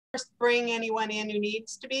bring anyone in who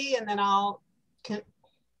needs to be, and then I'll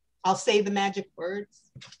say the magic words.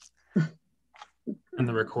 And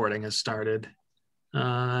the recording has started.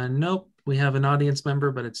 Nope, we have an audience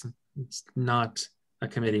member, but it's not a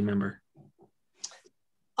committee member.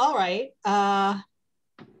 All right.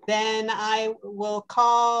 Then I will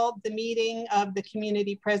call the meeting of the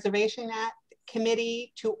Community Preservation Act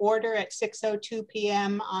Committee to order at 6:02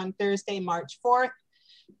 p.m. on Thursday, March 4th,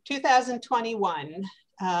 2021,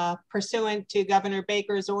 pursuant to Governor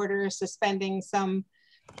Baker's order suspending some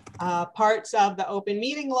parts of the open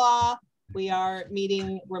meeting law. We are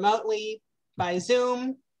meeting remotely by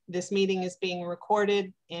Zoom. This meeting is being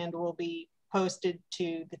recorded and will be posted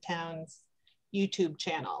to the town's YouTube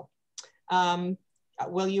channel.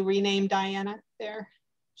 Will you rename Diana there?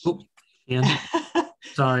 Oh, yeah.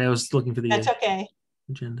 Sorry, I was looking for the That's okay.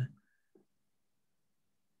 Agenda.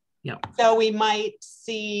 Yeah. So we might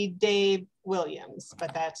see Dave Williams,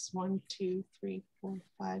 but that's 1, 2, 3, 4,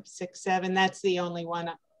 5, 6, 7. That's the only one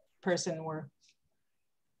person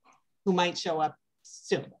who might show up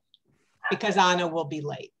soon, because Anna will be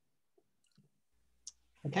late.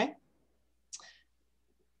 Okay.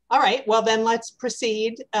 All right, well then let's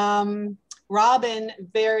proceed. Robin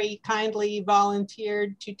very kindly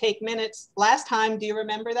volunteered to take minutes last time. Do you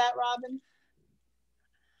remember that, Robin?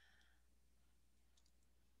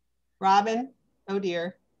 Robin? Oh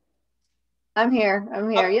dear. I'm here. I'm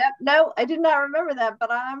here. Oh. Yep. No, I did not remember that,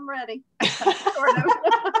 but I'm ready.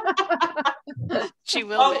 She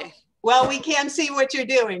will be. Well, we can't see what you're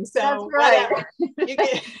doing, so that's right. Whatever. You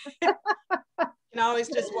can always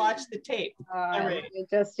just watch the tape. All right.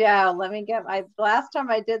 Just let me get my last time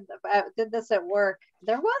I did this at work,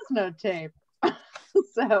 there was no tape.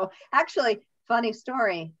 So actually, funny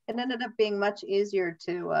story, it ended up being much easier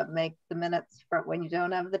to make the minutes for when you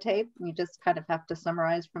don't have the tape. You just kind of have to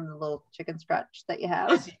summarize from the little chicken scratch that you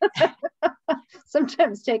have.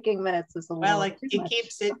 Sometimes taking minutes is a little well, it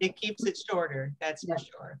keeps it shorter, that's for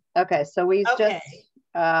sure. Okay, so we okay.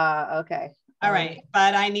 Okay. All right,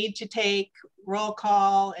 but I need to take roll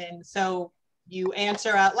call, and so you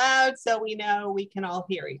answer out loud so we know we can all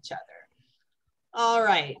hear each other. All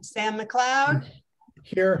right, Sam McLeod.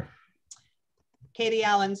 Here. Katie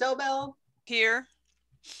Allen Zobel. Here.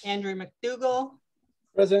 Andrew McDougall.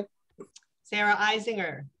 Present. Sarah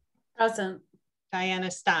Eisinger. Present.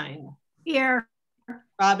 Diana Stein. Here.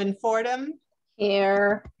 Robin Fordham.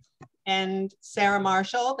 Here. And Sarah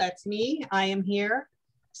Marshall, that's me, I am here.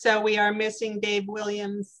 So we are missing Dave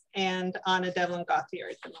Williams and Anna Devlin Gauthier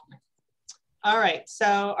at the moment. All right,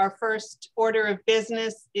 so our first order of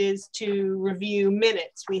business is to review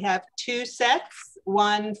minutes. We have 2 sets,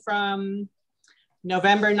 one from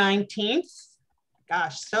November 19th.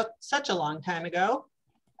 Gosh, such a long time ago.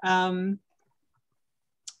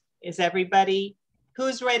 Is everybody,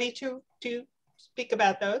 who's ready to speak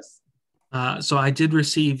about those? So I did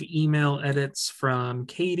receive email edits from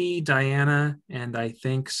Katie, Diana, and I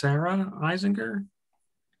think Sarah Eisinger.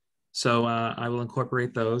 So I will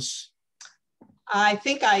incorporate those. I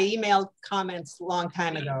think I emailed comments a long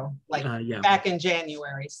time ago, like back in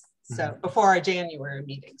January. So before our January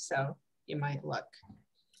meeting, so you might look.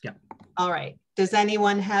 Yeah. All right, does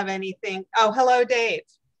anyone have anything? Oh, hello, Dave.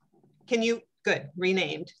 Can you, good,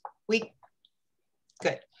 renamed.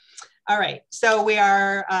 Good. All right, so we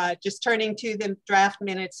are just turning to the draft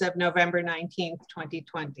minutes of November 19th,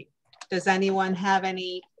 2020. Does anyone have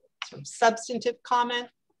any sort of substantive comment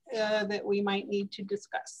that we might need to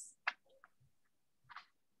discuss?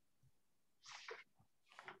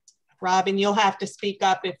 Robin, you'll have to speak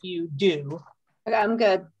up if you do. Okay, I'm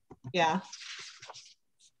good. Yeah.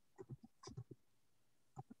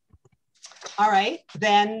 All right,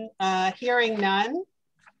 then hearing none,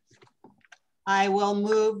 I will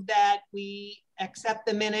move that we accept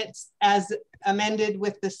the minutes as amended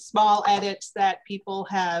with the small edits that people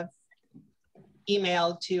have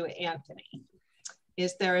emailed to Anthony.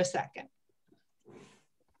 Is there a second?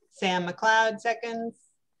 Sam McLeod seconds.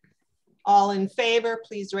 All in favor,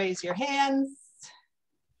 please raise your hands.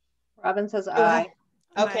 Robin says aye.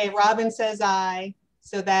 Okay, Robin says aye.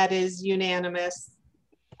 So that is unanimous,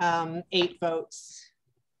 8 votes.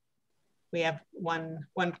 We have one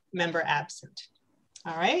member absent.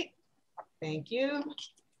 All right, thank you.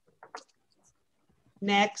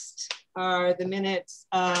 Next are the minutes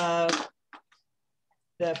of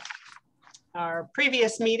our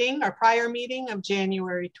previous meeting, our prior meeting of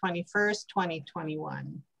January 21st,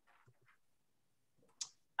 2021.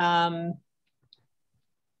 I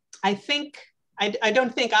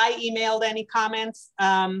don't think I emailed any comments.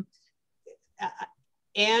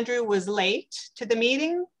 Andrew was late to the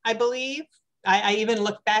meeting, I believe. I even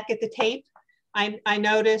looked back at the tape. I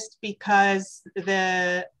noticed because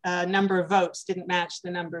the number of votes didn't match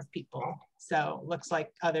the number of people. So looks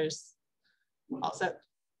like others also.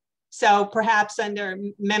 So perhaps under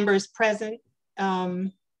members present,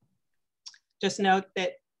 just note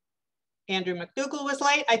that Andrew McDougall was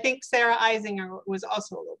late. I think Sarah Eisinger was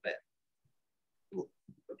also a little bit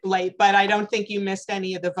late, but I don't think you missed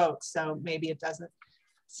any of the votes. So maybe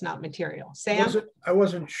it's not material. Sam? I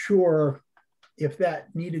wasn't sure if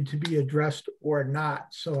that needed to be addressed or not.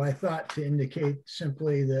 So I thought to indicate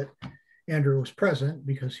simply that Andrew was present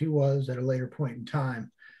because he was at a later point in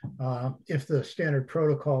time. If the standard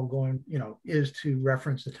protocol going, is to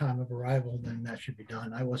reference the time of arrival, then that should be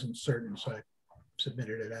done. I wasn't certain, so I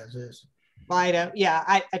submitted it as is. Well, I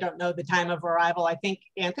don't know the time of arrival. I think,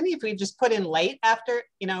 Anthony, if we just put in late after,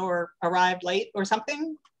 or arrived late or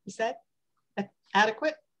something, is that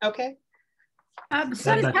adequate? Okay.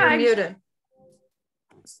 Sometimes muted.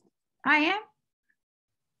 I am?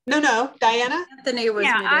 No, Diana? Anthony was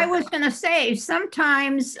muted. I was going to say,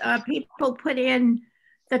 sometimes people put in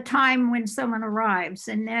the time when someone arrives,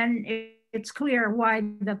 and then it's clear why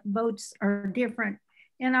the votes are different.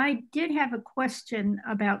 And I did have a question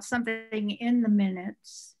about something in the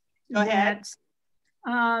minutes. Go ahead.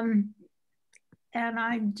 And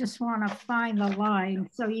I just want to find the line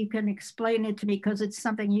so you can explain it to me, because it's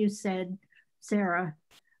something you said, Sarah.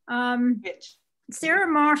 Sarah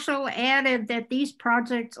Marshall added that these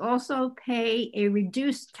projects also pay a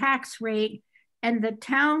reduced tax rate and the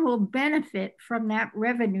town will benefit from that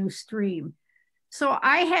revenue stream. So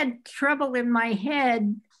I had trouble in my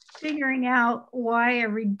head figuring out why a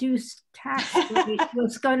reduced tax rate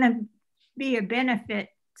was going to be a benefit.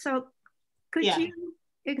 So could you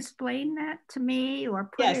explain that to me, or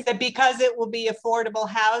put yes, that because it will be affordable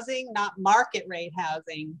housing, not market rate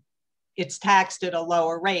housing, it's taxed at a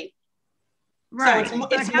lower rate. Right. So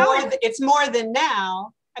it's more than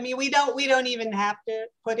now. I mean, we don't even have to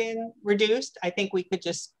put in reduced. I think we could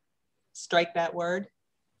just strike that word.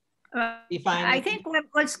 I think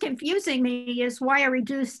what's confusing me is why a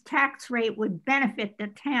reduced tax rate would benefit the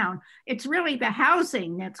town. It's really the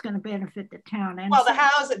housing that's going to benefit the town. And well,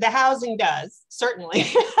 the housing does, certainly.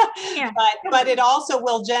 Yeah. but it also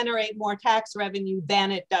will generate more tax revenue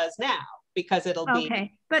than it does now, because it'll be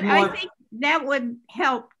okay. But more... I think that would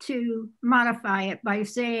help to modify it by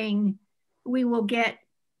saying we will get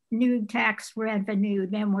new tax revenue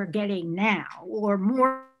than we're getting now, or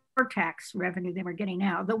more tax revenue than we're getting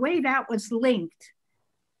now. The way that was linked,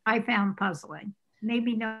 I found puzzling.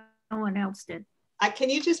 Maybe no one else did.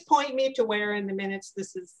 Can you just point me to where in the minutes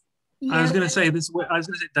this is? Yeah. I was going to say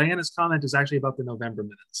Diana's comment is actually about the November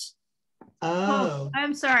minutes. Oh,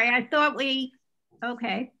 I'm sorry. I thought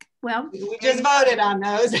okay. Well, we just voted on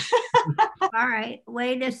those. All right.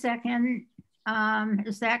 Wait a second.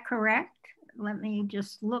 Is that correct? Let me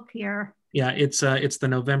just look here. Yeah, it's the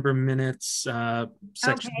November minutes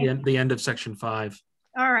section, okay. the end of section 5.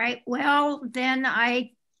 All right. Well, then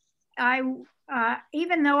I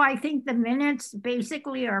even though I think the minutes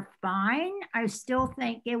basically are fine, I still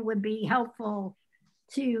think it would be helpful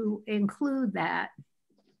to include that.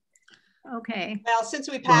 Okay. Well, since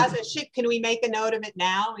we passed it, can we make a note of it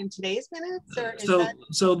now in today's minutes? Or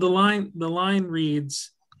so the line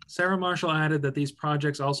reads, Sarah Marshall added that these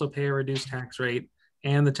projects also pay a reduced tax rate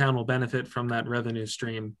and the town will benefit from that revenue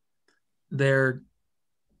stream.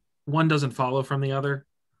 One doesn't follow from the other.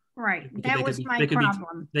 Right. That was my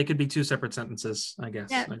problem. They could be two separate sentences, I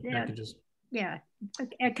guess. I could just... Yeah.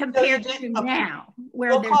 Compared to now,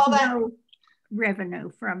 where there's no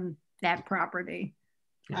revenue from that property.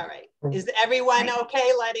 All right. Is everyone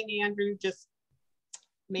okay letting Andrew just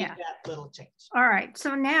make that little change? All right.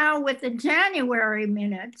 So now with the January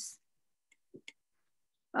minutes,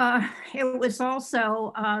 it was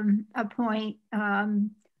also a point.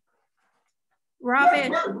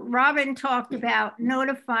 Robin talked about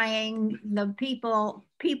notifying the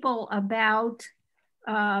people about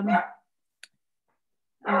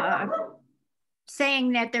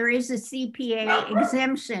saying that there is a CPA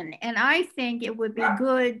exemption. And I think it would be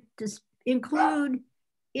good to include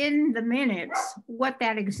in the minutes what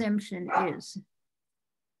that exemption is.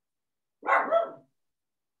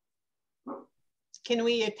 Can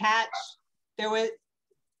we attach the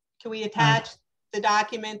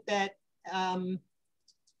document that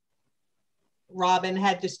Robin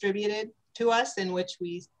had distributed to us, in which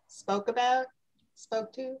we spoke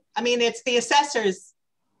to? I mean, it's the assessors.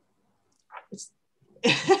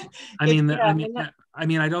 I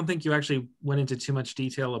don't think you actually went into too much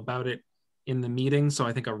detail about it in the meeting, so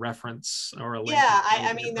I think a reference or a link. Yeah,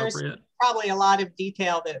 I mean, there's probably a lot of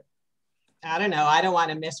detail that I don't know, I don't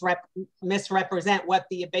want to misrepresent what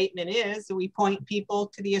the abatement is. So we point people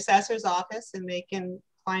to the assessor's office and they can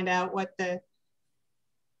find out what the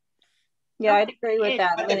I'd agree with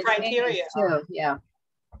that. What the criteria too. Yeah.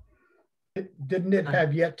 Didn't it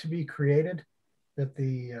have yet to be created? That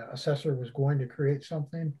the assessor was going to create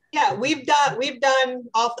something? Yeah, we've done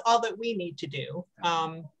all that we need to do.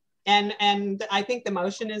 And I think the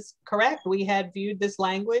motion is correct. We had viewed this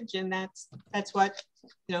language, and that's what,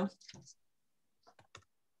 you know.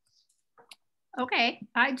 Okay,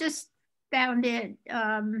 I just found it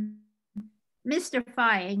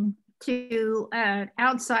mystifying to an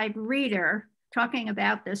outside reader talking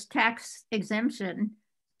about this tax exemption.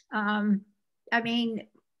 I mean,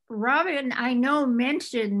 Robin, I know,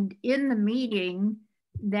 mentioned in the meeting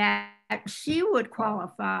that she would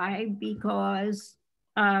qualify because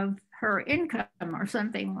of her income or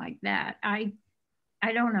something like that. I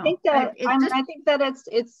don't know. I think that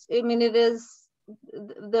it's. I mean, it is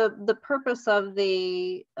the purpose of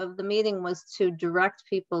the meeting was to direct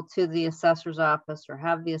people to the assessor's office or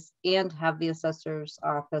have the assessor's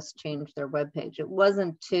office change their webpage. It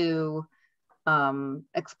wasn't to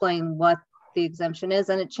explain what the exemption is,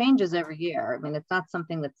 and it changes every year. I mean, it's not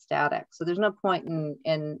something that's static, so there's no point in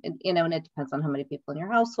you know, and it depends on how many people in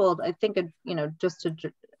your household. I think it, you know, just to,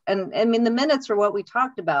 and I mean, the minutes are what we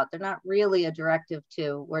talked about. They're not really a directive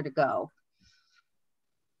to where to go.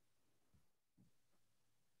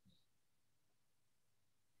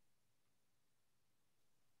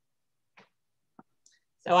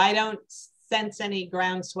 So I don't sense any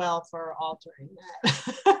groundswell for altering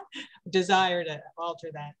that. Desire to alter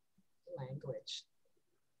that language.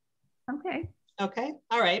 Okay,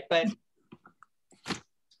 all right, but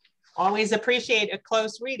always appreciate a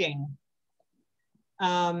close reading.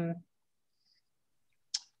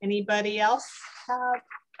 Anybody else have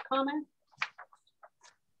comment?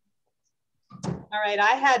 All right,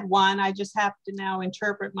 I had one. I just have to now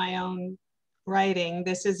interpret my own writing.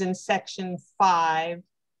 This is in section 5,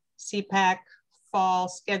 CPAC fall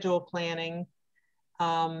schedule planning.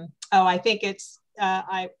 I think it's,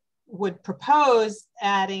 I would propose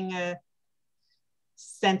adding a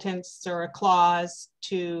sentence or a clause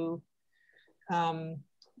to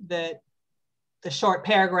the short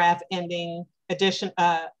paragraph ending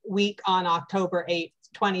week on October 8th,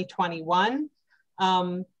 2021.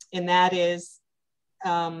 And that is,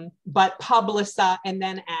 but publicize, and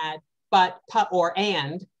then add,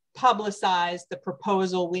 and publicize the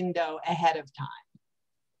proposal window ahead of time.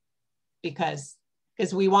 Because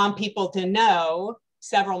we want people to know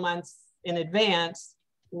several months in advance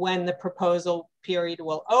when the proposal period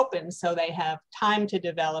will open, so they have time to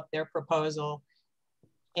develop their proposal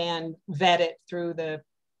and vet it through the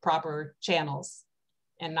proper channels,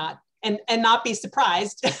 and not be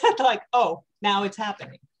surprised like, oh, now it's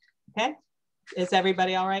happening. Okay, is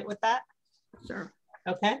everybody all right with that? Sure.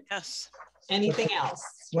 Okay. Yes. Anything else?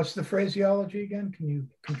 What's the phraseology again? Can you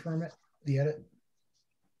confirm it? The edit.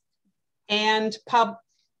 And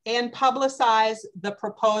publicize the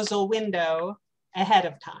proposal window ahead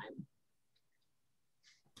of time.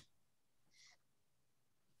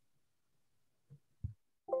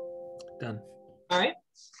 Done. All right.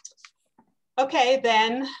 Okay,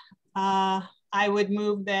 then I would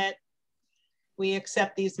move that we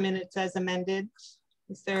accept these minutes as amended.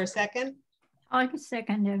 Is there a second? I can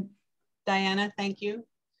second it. Diana, thank you.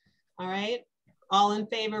 All right. All in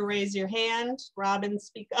favor, raise your hand. Robin,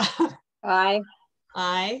 speak up. Aye.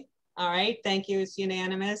 Aye. All right. Thank you. It's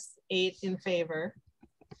unanimous. 8 in favor.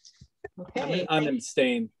 Okay. I'm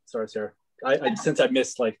abstaining. Sorry, Sarah. Since I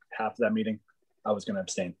missed like half of that meeting, I was going to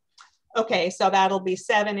abstain. Okay, so that'll be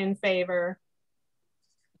 7 in favor,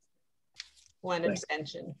 1 Thanks.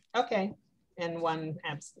 abstention. Okay, and 1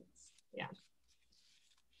 absence. Yeah.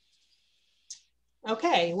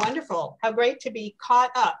 Okay, wonderful. How great to be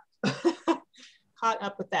caught up. Caught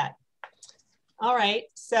up with that. All right,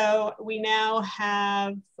 so we now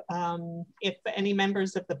have, if any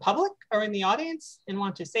members of the public are in the audience and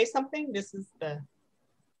want to say something, this is that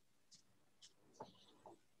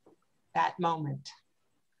moment.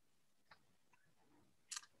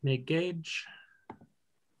 Meg Gage.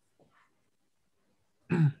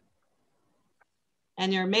 And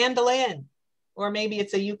your mandolin, or maybe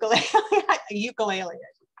it's a ukulele. A ukulele.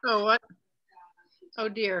 Oh, what? Oh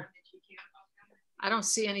dear. I don't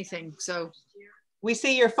see anything, so. We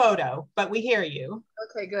see your photo, but we hear you.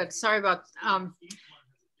 Okay, good. Sorry about,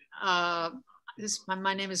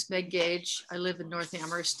 my name is Meg Gage. I live in North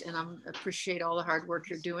Amherst, and I appreciate all the hard work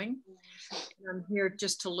you're doing. And I'm here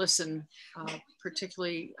just to listen,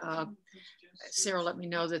 particularly, Sarah let me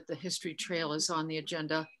know that the history trail is on the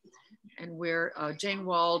agenda. and where Jane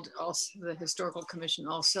Wald, also the Historical Commission,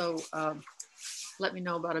 also let me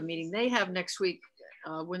know about a meeting they have next week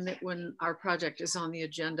when our project is on the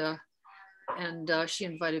agenda. And she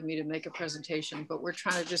invited me to make a presentation, but we're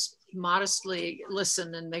trying to just modestly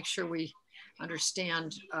listen and make sure we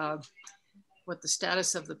understand what the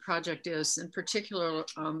status of the project is. In particular,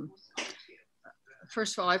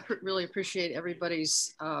 first of all, I really appreciate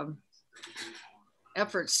everybody's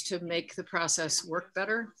efforts to make the process work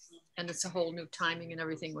better. And it's a whole new timing and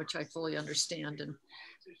everything, which I fully understand. And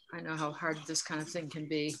I know how hard this kind of thing can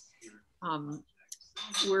be.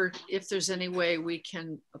 If there's any way we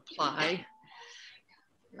can apply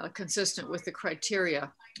consistent with the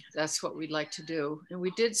criteria, that's what we'd like to do. And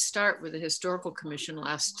we did start with the Historical Commission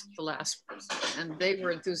and they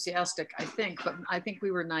were enthusiastic, I think, but I think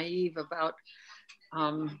we were naive about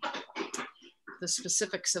the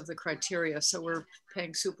specifics of the criteria. So we're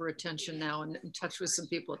paying super attention now and in touch with some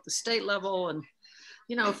people at the state level. And,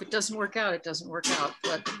 you know, if it doesn't work out, it doesn't work out.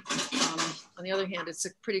 But on the other hand, it's a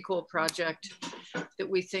pretty cool project that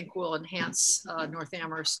we think will enhance North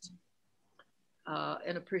Amherst,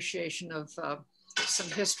 an appreciation of some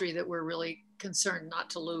history that we're really concerned not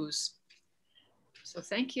to lose. So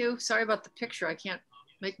thank you. Sorry about the picture. I can't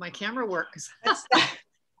make my camera work.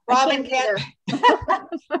 Robin can't.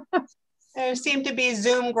 There seem to be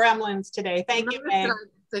Zoom gremlins today. Thank you, Meg.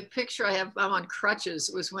 The picture I have, I'm on crutches.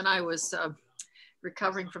 It was when I was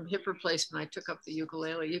recovering from hip replacement. I took up the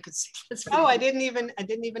ukulele. You could see. Oh, I didn't even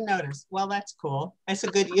notice. Well, that's cool. That's a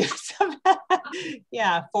good use of that.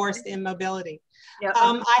 Yeah, forced immobility. Yep.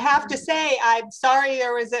 I have to say, I'm sorry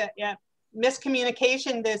there was a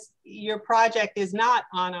miscommunication. Your project is not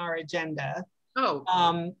on our agenda. Oh.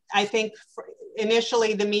 I think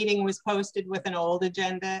initially the meeting was posted with an old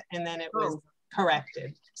agenda and then it was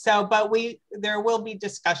corrected. So, but there will be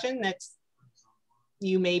discussion that's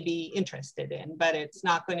you may be interested in, but it's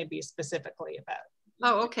not going to be specifically about.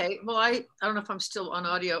 Oh, okay. Well, I don't know if I'm still on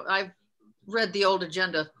audio. I've read the old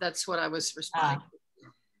agenda. That's what I was responding to.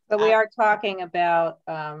 But we are talking about,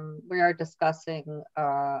 we are discussing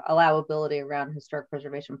allowability around historic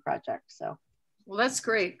preservation projects, so. Well, that's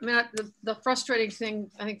great. I mean, the frustrating thing,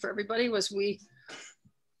 I think, for everybody was we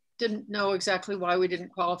didn't know exactly why we didn't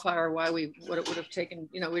qualify or what it would have taken.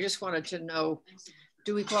 You know, we just wanted to know,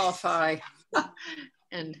 do we qualify?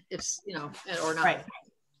 And it's, you know, or not.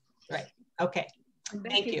 Right. Okay.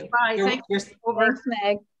 Thank you. Bye. Thanks,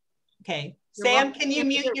 Meg. Okay. Sam, can you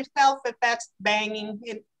mute yourself if that's banging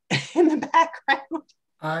in the background?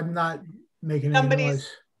 I'm not making any noise.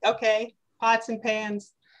 Okay. Pots and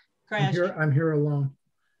pans. I'm here alone.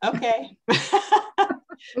 Okay.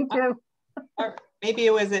 Me too. Maybe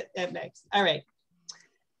it was at next. All right.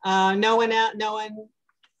 No one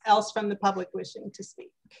else from the public wishing to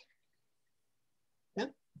speak. No.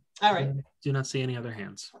 All right. Do not see any other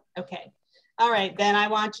hands. Okay. All right. Then I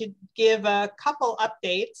want to give a couple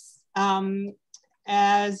updates.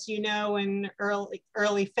 As you know, in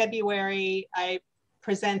early February, I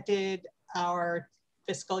presented our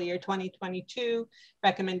fiscal year 2022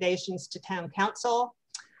 recommendations to town council.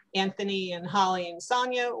 Anthony and Holly and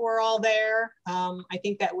Sonia were all there. I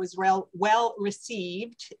think that was well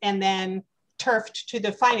received, and then turfed to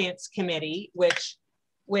the finance committee, which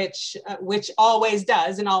always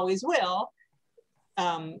does and always will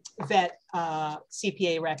vet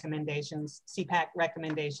CPA recommendations, CPAC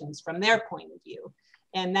recommendations from their point of view.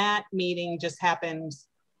 And that meeting just happened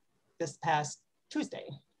this past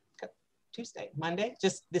Monday,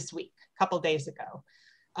 just this week, a couple days ago.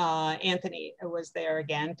 Anthony was there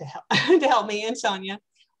again to help me and Sonia,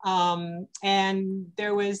 and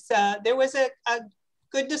there was a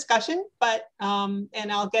good discussion. But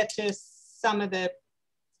and I'll get to some of the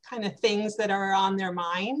kind of things that are on their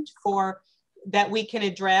mind that we can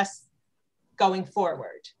address going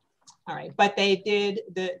forward. All right, but they did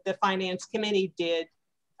the finance committee did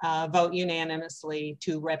vote unanimously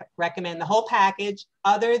to recommend the whole package,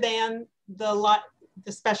 other than the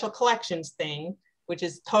special collections thing, which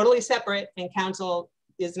is totally separate, and council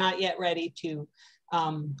is not yet ready to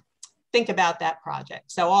think about that project.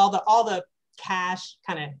 So all the cash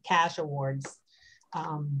awards,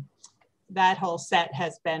 that whole set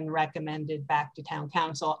has been recommended back to town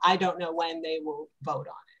council. I don't know when they will vote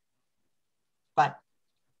on it, but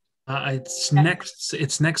it's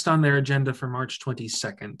next on their agenda for March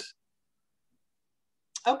 22nd.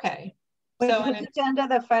 Okay. Wait, so whose agenda,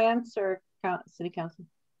 the finance or city council?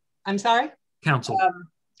 I'm sorry? Council.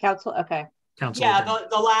 Council, okay. Council. Yeah,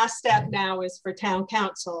 the last step now is for town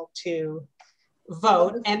council to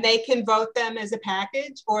vote, and they can vote them as a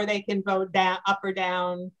package, or they can vote down, up or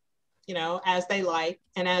down, you know, as they like.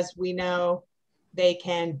 And as we know, they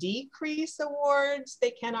can decrease awards,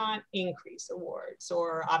 they cannot increase awards,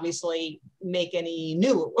 or obviously make any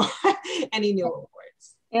new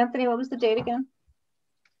awards. Anthony, what was the date again?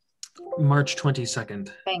 March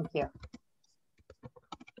 22nd. Thank you.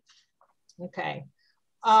 Okay.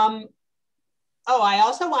 Oh, I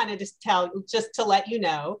also wanted to just to let you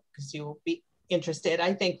know, because you will be interested,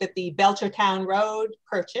 I think that the Belchertown Road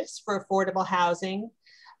purchase for affordable housing,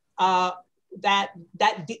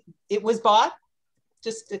 it was bought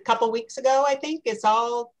just a couple weeks ago. I think it's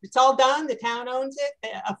all done. The town owns it.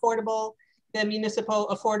 The Municipal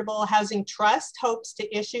Affordable Housing Trust hopes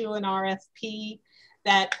to issue an RFP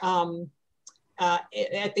that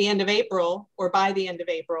at the end of April, or by the end of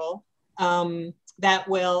April, that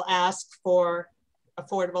will ask for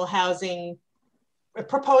affordable housing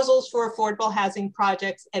proposals for affordable housing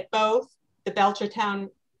projects at both the Belchertown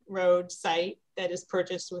Road site that is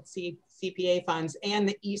purchased with CPA funds and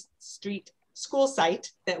the East Street School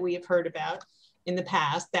site that we have heard about in the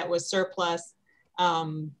past that was surplus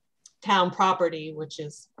town property, which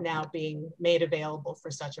is now being made available for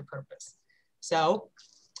such a purpose. So,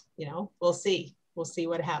 you know, we'll see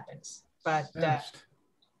what happens. But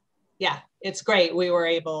yeah, it's great. We were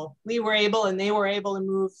able and they were able to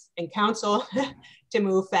move, and council to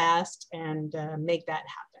move fast and make that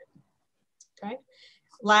happen. Okay.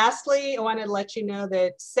 Lastly, I wanted to let you know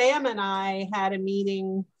that Sam and I had a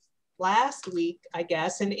meeting last week, I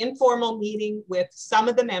guess, an informal meeting with some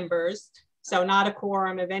of the members, so not a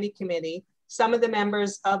quorum of any committee, some of the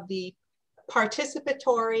members of the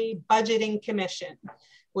Participatory Budgeting Commission,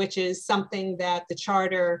 which is something that the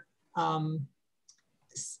charter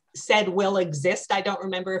said will exist. I don't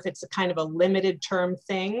remember if it's a kind of a limited term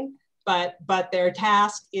thing, but their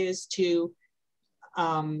task is to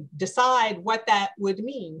decide what that would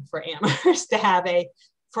mean for Amherst to have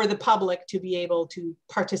for the public to be able to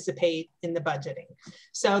participate in the budgeting.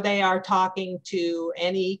 So they are talking to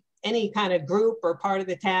any kind of group or part of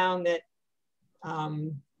the town that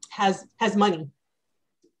has money.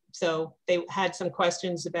 So they had some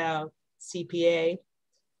questions about CPA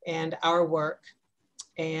and our work.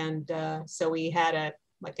 And so we had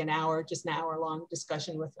just an hour long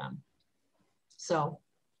discussion with them. So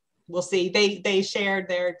we'll see. They shared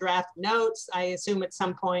their draft notes, I assume at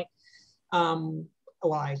some point.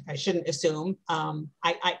 Well, I shouldn't assume.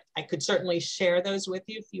 I could certainly share those with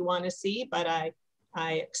you if you want to see, but I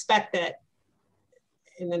expect that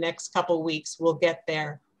in the next couple of weeks, we'll get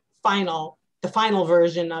the final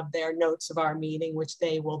version of their notes of our meeting, which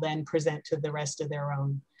they will then present to the rest of their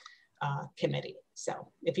own committee. So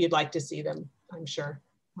if you'd like to see them, I'm sure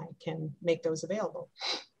I can make those available.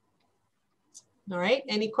 All right,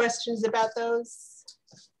 any questions about those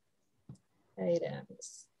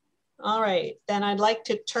items? All right, then I'd like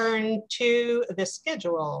to turn to the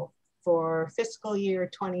schedule for fiscal year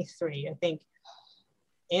 23. I think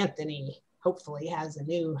Anthony hopefully has a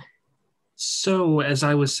new. So as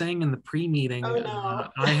I was saying in the pre-meeting, oh, no.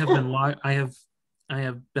 I have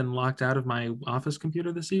been locked out of my office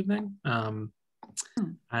computer this evening.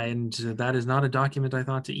 And that is not a document I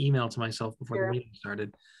thought to email to myself before the meeting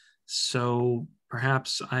started. So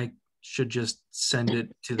perhaps I should just send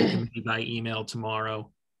it to the committee by email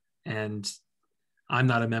tomorrow. And I'm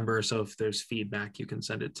not a member, so if there's feedback, you can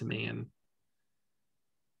send it to me. And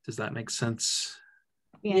does that make sense?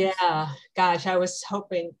 Yes. Yeah, gosh, I was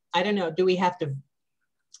hoping, I don't know, do we have to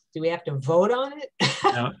vote on it?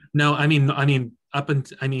 No, I mean, up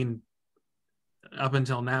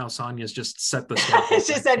until now, Sonia's just set the schedule.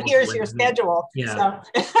 She said, here's your schedule. Yeah.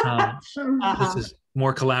 So. This is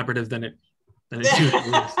more collaborative than it usually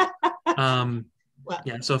is. Well,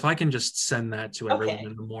 yeah, so if I can just send that to everyone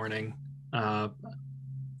in the morning.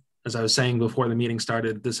 As I was saying before the meeting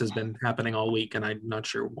started, this has been happening all week and I'm not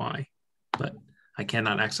sure why, but I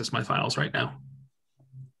cannot access my files right now.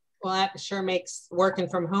 Well, that sure makes working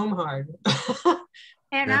from home hard.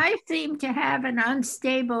 And yeah. I seem to have an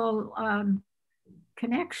unstable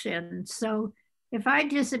connection. So if I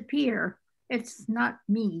disappear, it's not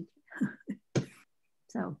me.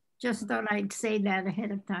 So just thought I'd say that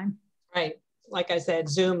ahead of time. Right. Like I said,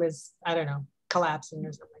 Zoom is, I don't know, collapsing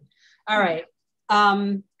or something. All right.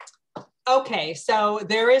 Okay, so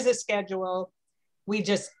there is a schedule. We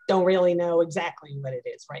just don't really know exactly what it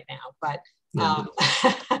is right now, but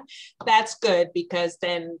that's good because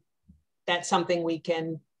then that's something we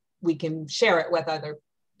can share it with other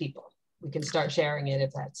people. We can start sharing it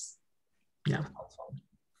if that's helpful.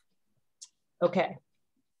 Okay.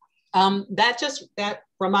 That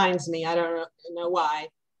reminds me, I don't know why.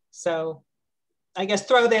 So I guess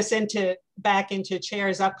throw this back into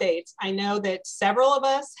chair's updates. I know that several of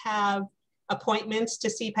us have appointments to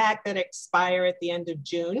CPAC that expire at the end of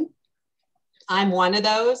June. I'm one of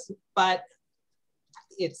those, but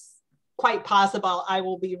it's quite possible I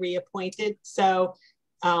will be reappointed. So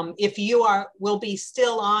if you will be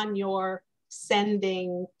still on your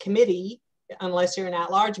sending committee, unless you're an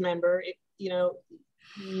at-large member, you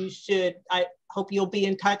should, I hope you'll be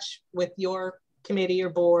in touch with your committee or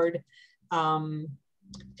board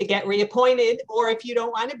to get reappointed, or if you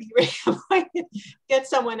don't want to be reappointed, get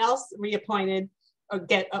someone else reappointed or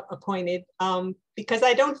get appointed, because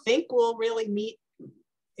I don't think we'll really meet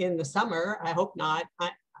in the summer. I hope not.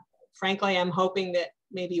 Frankly, I'm hoping that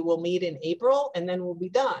maybe we'll meet in April and then we'll be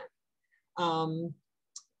done,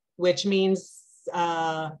 which means,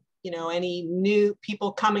 any new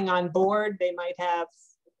people coming on board,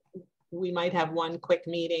 we might have one quick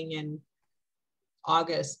meeting in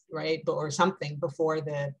August, right? Or something before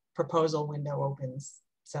the proposal window opens.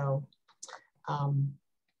 So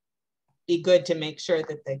be good to make sure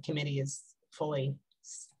that the committee is fully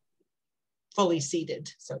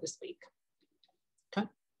seated, so to speak. Okay.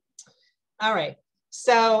 All right.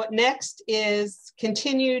 So next is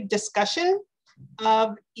continued discussion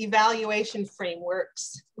of evaluation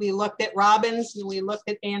frameworks. We looked at Robin's and we looked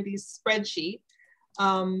at Andy's spreadsheet.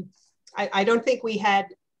 I don't think we had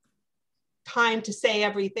time to say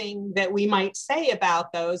everything that we might say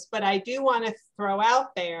about those, but I do want to throw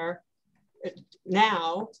out there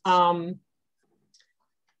now,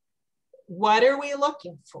 what are we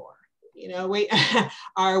looking for? Do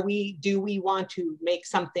we want to make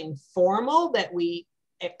something formal that we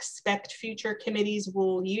expect future committees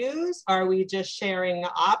will use? Are we just sharing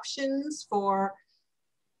options for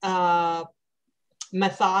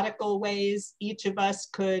methodical ways each of us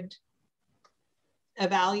could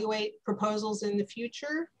evaluate proposals in the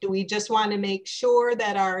future? Do we just want to make sure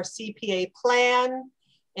that our CPA plan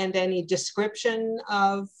and any description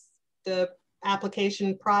of the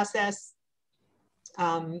application process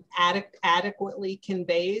adequately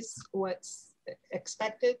conveys what's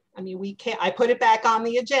expected? I mean, I put it back on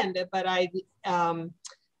the agenda, but I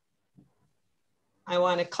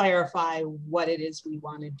want to clarify what it is we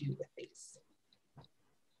want to do with these.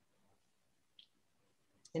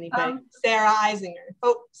 Anybody? Sarah Eisinger.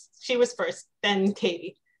 Oh, she was first, then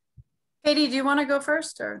Katie. Katie, do you want to go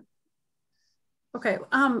first or? Okay,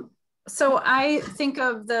 so I think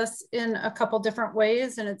of this in a couple different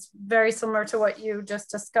ways, and it's very similar to what you just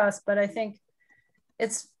discussed, but I think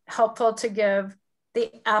it's helpful to give the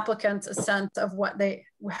applicants a sense of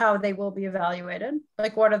how they will be evaluated,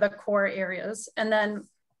 like what are the core areas. And then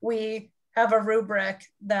we have a rubric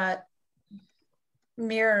that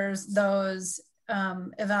mirrors those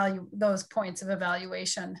those points of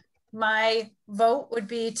evaluation. My vote would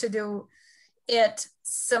be to do it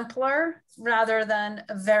simpler rather than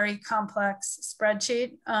a very complex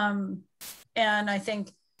spreadsheet. And I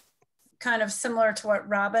think kind of similar to what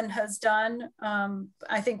Robin has done,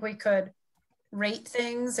 I think we could rate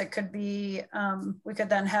things. It could be, we could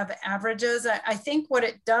then have averages. I think what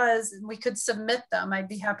it does, we could submit them. I'd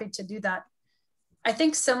be happy to do that. I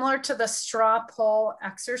think similar to the straw poll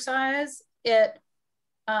exercise, it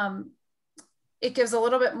gives a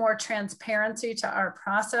little bit more transparency to our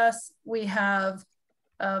process. We have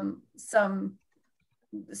some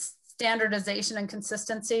standardization and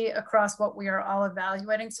consistency across what we are all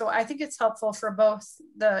evaluating. So I think it's helpful for both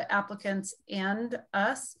the applicants and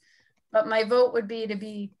us. But my vote would be to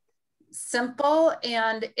be simple,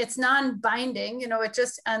 and it's non-binding. It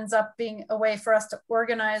just ends up being a way for us to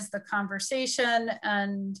organize the conversation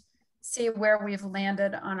and see where we've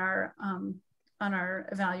landed on our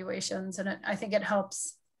evaluations. And I think it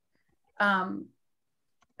helps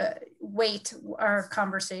weight our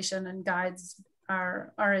conversation and guides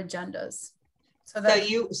our agendas. So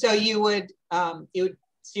you would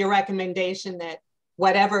your recommendation that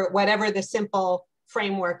whatever the simple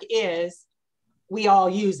framework is, we all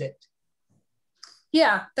use it.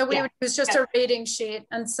 Yeah, that we would use just a rating sheet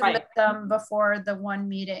and submit them before the one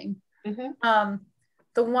meeting. Mm-hmm.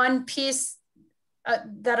 The one piece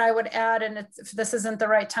that I would add, and if this isn't the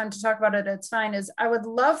right time to talk about it, it's fine, is I would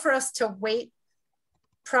love for us to weight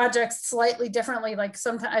projects slightly differently. Like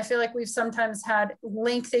sometimes I feel like we've sometimes had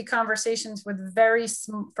lengthy conversations with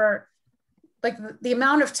the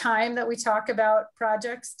amount of time that we talk about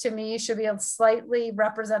projects, to me, should be slightly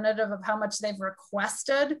representative of how much they've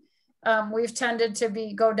requested. We've tended to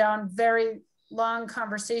go down very long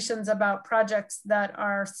conversations about projects that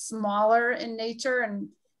are smaller in nature and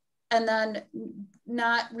then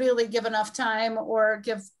not really give enough time or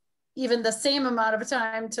give even the same amount of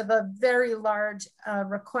time to the very large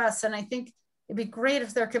requests. And I think it'd be great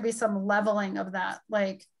if there could be some leveling of that.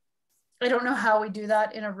 Like I don't know how we do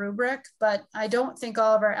that in a rubric, but I don't think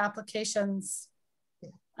all of our applications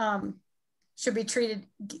should be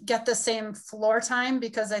get the same floor time,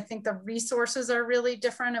 because I think the resources are really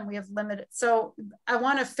different and we have limited. So I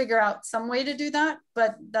want to figure out some way to do that,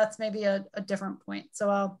 but that's maybe a different point.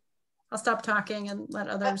 So I'll stop talking and let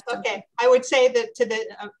others. Okay, I would say that to the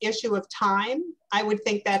issue of time, I would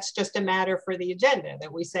think that's just a matter for the agenda,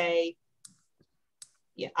 that we say,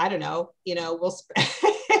 yeah, I don't know, we'll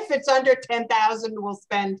if it's under 10,000, we'll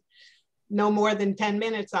spend no more than 10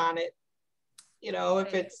 minutes on it.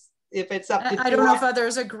 If it's up to I don't know if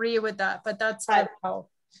others agree with that, but that's how.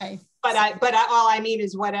 Okay. But all I mean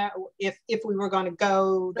is if we were going to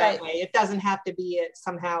go that way, it doesn't have to be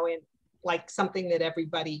somehow in like something that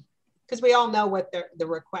everybody, because we all know what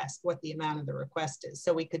what the amount of the request is.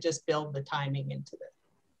 So we could just build the timing into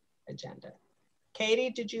the agenda. Katie,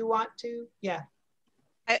 did you want to? Yeah.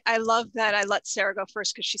 I love that I let Sarah go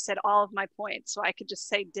first because she said all of my points, so I could just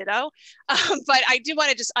say ditto. But I do want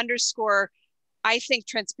to just underscore, I think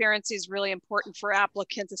transparency is really important for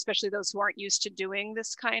applicants, especially those who aren't used to doing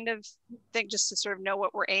this kind of thing, just to sort of know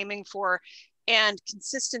what we're aiming for, and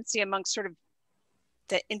consistency amongst sort of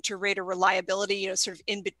the inter-rater reliability, sort of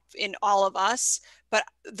in all of us. But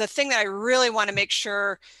the thing that I really want to make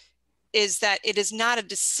sure is that it is not a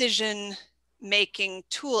decision-making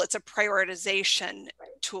tool, it's a prioritization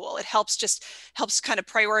tool. It helps kind of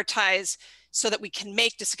prioritize so that we can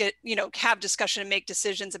have discussion and make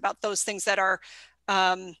decisions about those things that are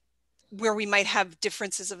where we might have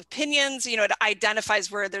differences of opinions. It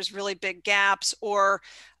identifies where there's really big gaps, or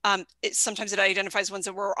sometimes it identifies ones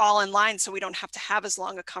that we're all in line, so we don't have to have as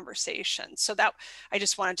long a conversation. So that I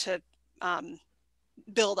just wanted to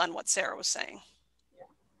build on what Sarah was saying. Yeah.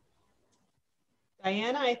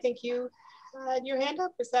 Diana, I think you had your hand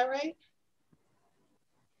up. Is that right?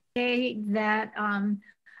 That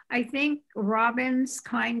I think Robin's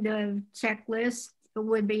kind of checklist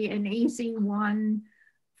would be an easy one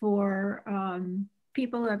for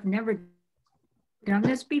people who have never done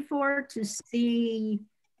this before, to see,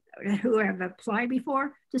 who have applied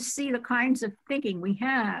before, to see the kinds of thinking we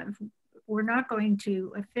have. We're not going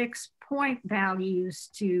to affix point values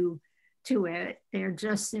to it. They're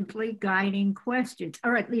just simply guiding questions,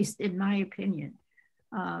 or at least in my opinion.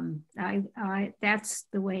 That's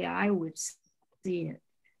the way I would see it.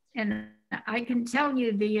 And I can tell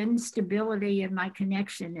you the instability in my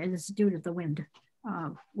connection is due to the wind.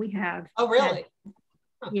 We have. Oh, really?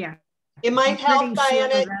 Yeah. It might help,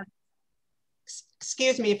 Diana.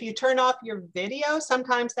 Excuse me, if you turn off your video,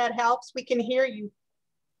 sometimes that helps. We can hear you.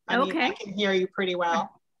 I can hear you pretty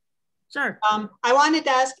well. Sure. I wanted to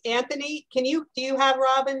ask Anthony, do you have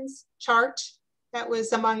Robin's chart? That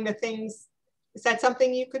was among the things. Is that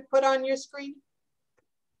something you could put on your screen?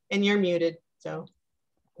 And you're muted, so.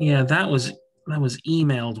 Yeah, that was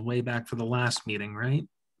emailed way back for the last meeting, right?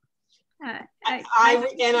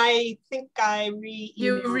 I think I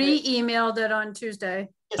re-emailed it on Tuesday.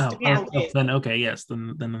 Then okay, yes,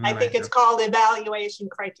 then I think it's called evaluation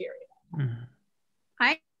criteria. Mm-hmm.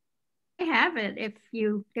 I have it if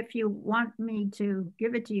you want me to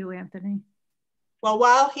give it to you, Anthony. Well,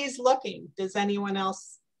 while he's looking, does anyone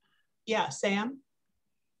else? Yeah, Sam?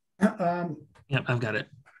 Yep, I've got it.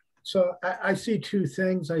 So I see two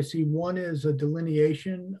things. I see one is a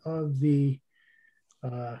delineation of the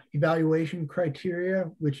evaluation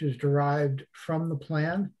criteria, which is derived from the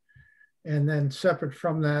plan. And then separate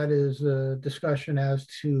from that is a discussion as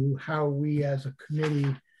to how we as a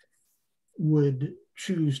committee would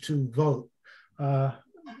choose to vote.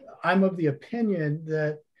 I'm of the opinion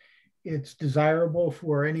that it's desirable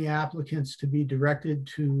for any applicants to be directed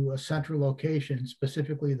to a central location,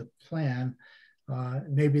 specifically the plan.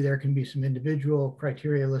 Maybe there can be some individual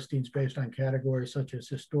criteria listings based on categories such as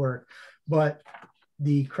historic, but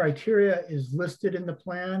the criteria is listed in the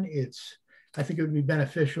plan. I think it would be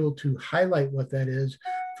beneficial to highlight what that is.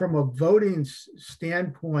 From a voting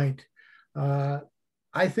standpoint,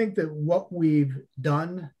 I think that what we've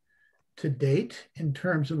done to date in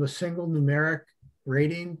terms of a single numeric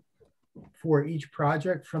rating for each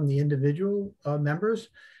project from the individual members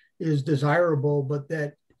is desirable, but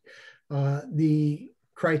that the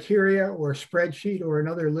criteria or spreadsheet or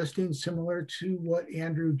another listing similar to what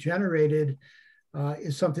Andrew generated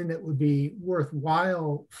is something that would be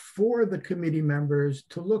worthwhile for the committee members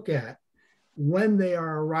to look at when they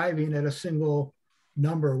are arriving at a single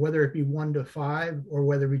number, whether it be 1 to 5 or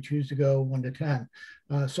whether we choose to go 1 to 10.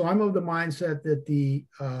 So I'm of the mindset that the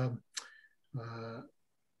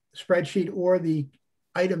spreadsheet or the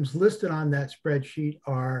items listed on that spreadsheet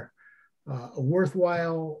are a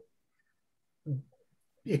worthwhile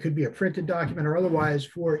it could be a printed document or otherwise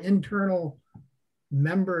for internal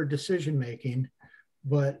member decision-making.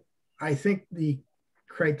 But I think the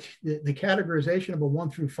categorization of a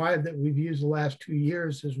 1 through 5 that we've used the last 2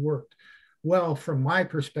 years has worked well from my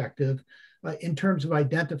perspective in terms of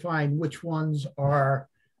identifying which ones are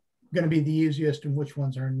going to be the easiest and which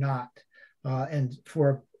ones are not. And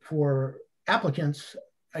for applicants,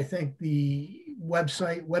 I think the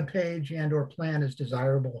webpage and or plan is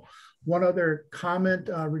desirable. One other comment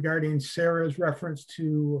regarding Sarah E's reference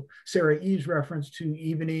to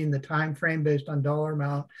evening the time frame based on dollar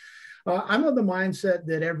amount. I'm of the mindset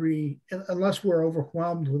that unless we're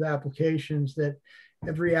overwhelmed with applications, that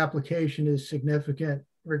every application is significant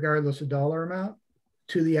regardless of dollar amount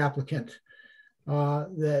to the applicant.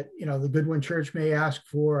 That, you know, the Goodwin Church may ask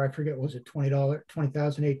for, I forget, was it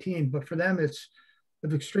 $20,018, but for them it's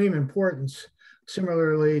of extreme importance.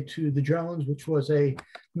 Similarly to the Jones, which was a $1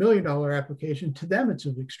 million application, to them it's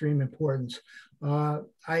of extreme importance.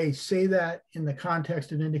 I say that in the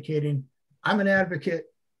context of indicating I'm an advocate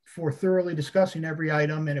for thoroughly discussing every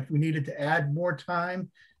item, and if we needed to add more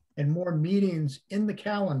time and more meetings in the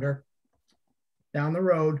calendar down the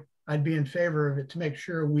road, I'd be in favor of it to make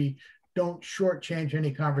sure we don't shortchange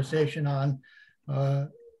any conversation on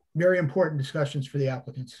very important discussions for the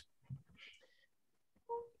applicants.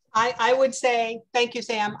 I would say, thank you,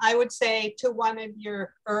 Sam. I would say to one of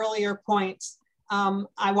your earlier points,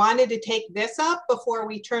 I wanted to take this up before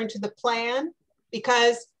we turn to the plan,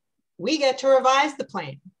 because we get to revise the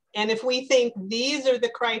plan. And if we think these are the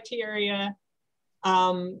criteria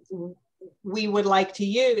we would like to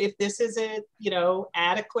use, if this is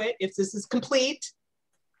adequate, if this is complete,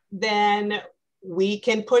 then we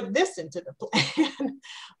can put this into the plan.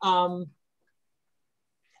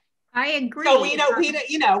 I agree. So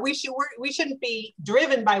we shouldn't be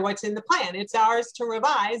driven by what's in the plan. It's ours to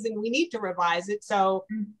revise, and we need to revise it. So,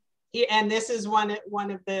 and this is one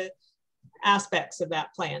of the aspects of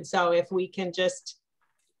that plan. So if we can just,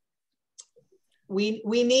 we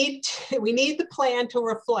need the plan to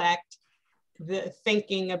reflect the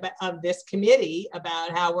thinking of this committee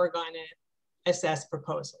about how we're going to assess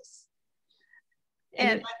proposals.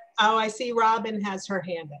 And I see Robin has her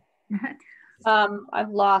hand up.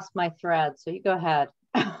 I've lost my thread, so you go ahead.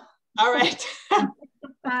 All right.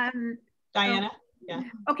 Diana? Yeah.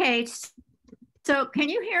 Okay. So can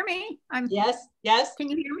you hear me? Yes. Can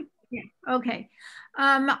you hear me? Yeah. Okay.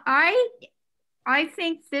 I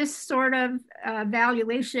think this sort of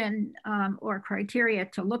valuation or criteria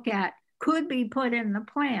to look at could be put in the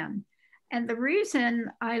plan. And the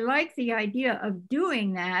reason I like the idea of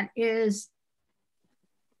doing that is,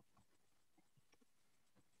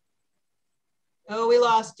 oh, we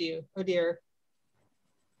lost you. Oh dear.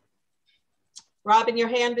 Robin, your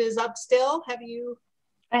hand is up still. Have you?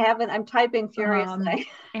 I haven't. I'm typing furiously.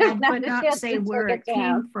 And I could not say where it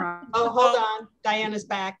came from. Oh, hold on. Diana's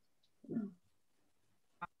back.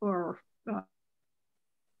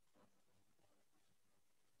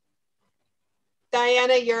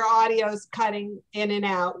 Diana, your audio's cutting in and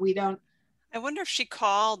out. We don't. I wonder if she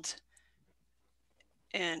called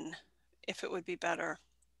in, if it would be better.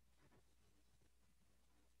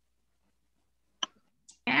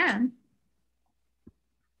 And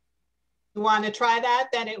you want to try that?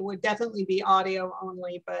 Then it would definitely be audio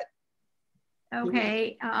only, but.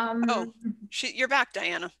 Okay. You're back,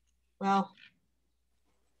 Diana. Well,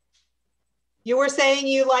 you were saying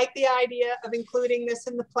you like the idea of including this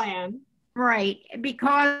in the plan. Right,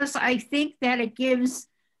 because I think that it gives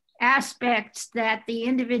aspects that the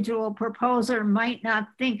individual proposer might not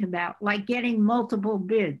think about, like getting multiple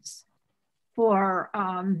bids for,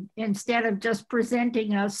 instead of just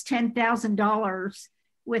presenting us $10,000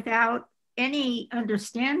 without any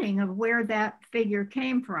understanding of where that figure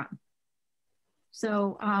came from.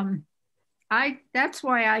 So that's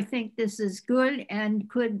why I think this is good and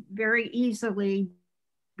could very easily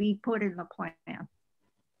be put in the plan.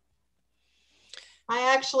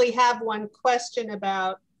 I actually have one question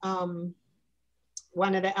about one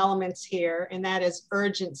of the elements here, and that is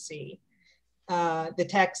urgency. The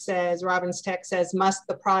text says, Robin's text says, must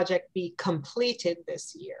the project be completed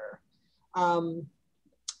this year? I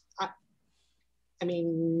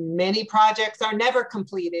mean, many projects are never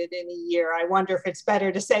completed in a year. I wonder if it's better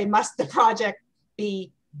to say, must the project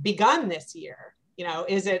be begun this year? You know,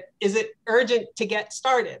 is it urgent to get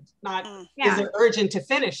started? Not, is it urgent to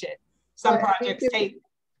finish it? Some projects take.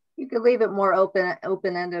 You could leave it more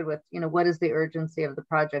open-ended with, you know, what is the urgency of the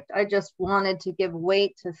project? I just wanted to give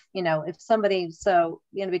weight to, you know, if somebody, so,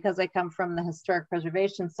 you know, because I come from the historic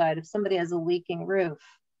preservation side, if somebody has a leaking roof,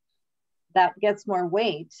 that gets more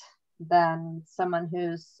weight than someone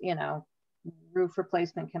who's, you know, roof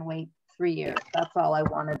replacement can wait 3 years. That's all I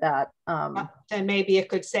wanted that. And maybe it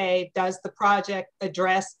could say, does the project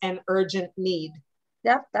address an urgent need?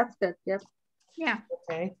 Yep, that's good. Yep. Yeah.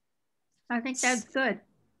 Okay. I think that's good.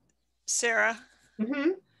 Sarah,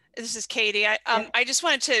 this is Katie. I just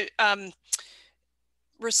wanted to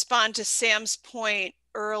respond to Sam's point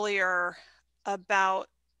earlier about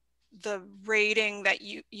the rating that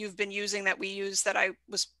you've been using, that we use, that I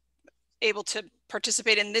was able to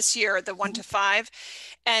participate in this year, the 1 to 5.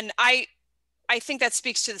 And I think that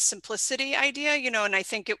speaks to the simplicity idea, you know, and I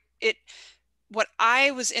think what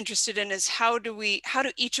I was interested in is how do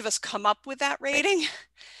each of us come up with that rating?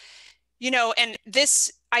 You know, and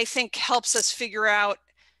this, I think, helps us figure out,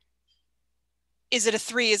 is it a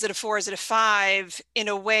 3, is it a 4, is it a 5, in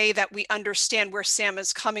a way that we understand where Sam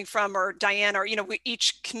is coming from, or Diane, or, you know,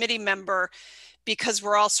 each committee member, because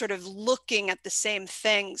we're all sort of looking at the same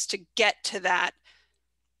things to get to that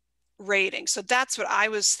rating. So that's what I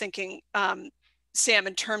was thinking, Sam,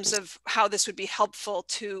 in terms of how this would be helpful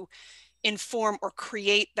to inform or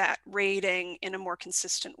create that rating in a more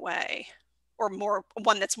consistent way, or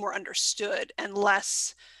one that's more understood and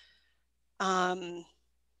less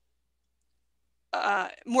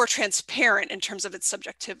more transparent in terms of its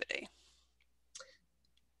subjectivity.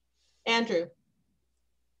 Andrew.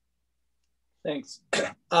 Thanks.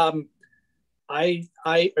 I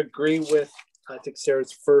agree with, I think,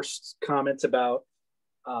 Sarah's first comments about,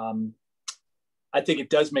 I think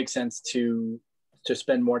it does make sense to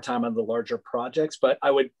spend more time on the larger projects, but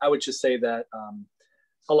I would just say that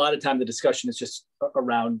a lot of time the discussion is just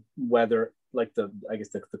around whether, like, the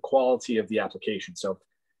quality of the application. So,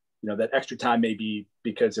 you know, that extra time may be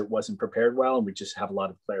because it wasn't prepared well, and we just have a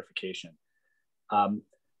lot of clarification.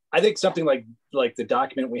 I think something like the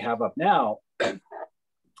document we have up now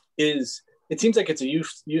it seems like it's a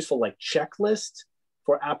useful like checklist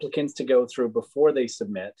for applicants to go through before they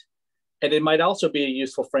submit. And it might also be a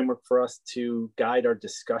useful framework for us to guide our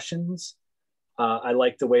discussions. I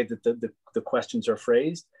like the way that the questions are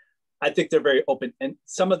phrased. I think they're very open, and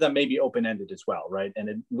some of them may be open-ended as well, right?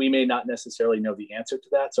 And we may not necessarily know the answer to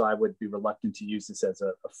that. So I would be reluctant to use this as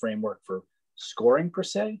a framework for scoring per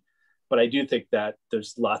se, but I do think that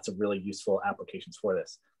there's lots of really useful applications for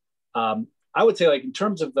this. I would say, like, in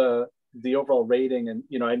terms of the overall rating, and,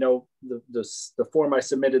 you know, I know the form I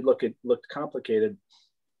submitted looked complicated,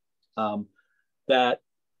 that,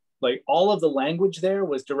 like, all of the language there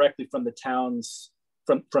was directly from the town's,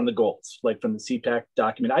 from the goals, like from the CPAC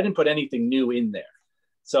document. I didn't put anything new in there.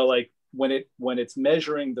 So, like, when it's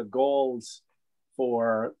measuring the goals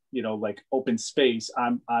for, you know, like open space,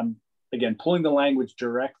 I'm again pulling the language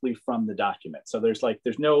directly from the document. So there's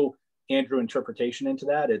no Andrew interpretation into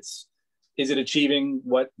that. Is it achieving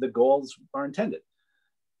what the goals are intended?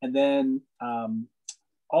 And then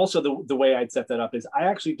also the way I'd set that up is I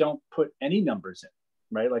actually don't put any numbers in,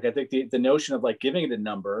 right? Like, I think the notion of, like, giving it a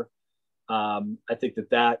number, I think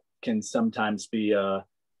that can sometimes be,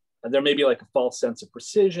 there may be like a false sense of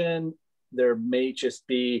precision. There may just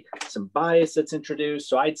be some bias that's introduced.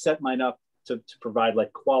 So I'd set mine up to provide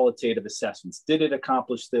like qualitative assessments. Did it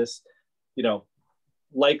accomplish this? You know,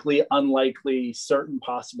 likely, unlikely, certain,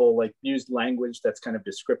 possible, like, used language that's kind of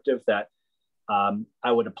descriptive that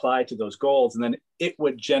I would apply to those goals, and then it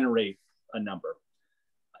would generate a number.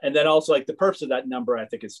 And then also, like, the purpose of that number, I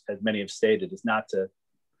think, is, as many have stated, is not to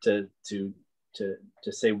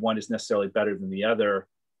say one is necessarily better than the other,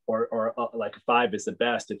 or like 5 is the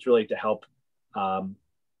best. It's really to help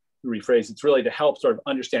rephrase. It's really to help sort of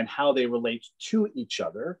understand how they relate to each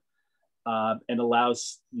other, and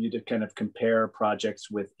allows you to kind of compare projects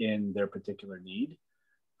within their particular need.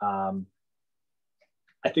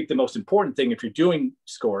 I think the most important thing, if you're doing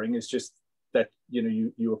scoring, is just that, you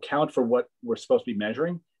know, you account for what we're supposed to be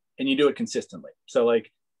measuring, and you do it consistently. So,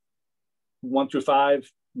 like, 1 through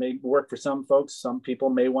 5 may work for some folks. Some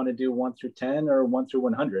people may want to do 1 through 10 or 1 through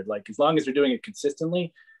 100. Like, as long as they're doing it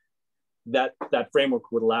consistently, that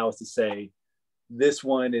framework would allow us to say, this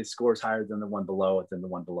one scores higher than the one below it, than the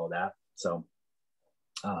one below that. So,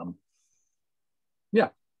 yeah,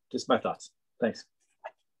 just my thoughts. Thanks.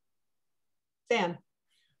 Dan.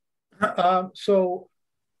 So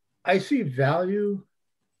I see value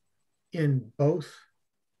in both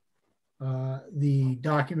the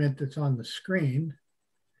document that's on the screen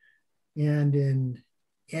and in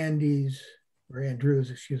Andrew's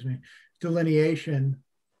delineation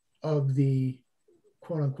of the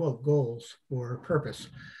quote unquote goals or purpose.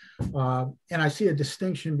 And I see a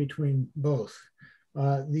distinction between both.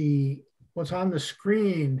 What's on the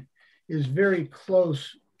screen is very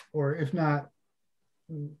close, or if not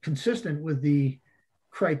consistent, with the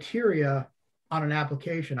criteria on an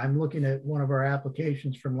application, I'm looking at one of our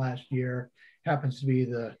applications from last year, happens to be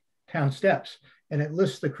the town steps, and it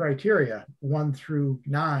lists the criteria 1 through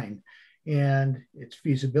 9. And it's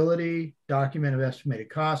feasibility, document of estimated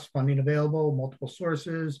costs, funding available, multiple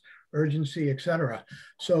sources, urgency, etc.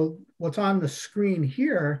 So what's on the screen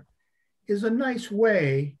here is a nice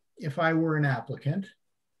way, if I were an applicant,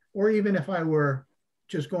 or even if I were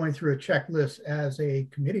just going through a checklist as a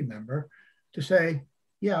committee member, to say,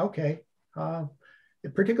 yeah, okay,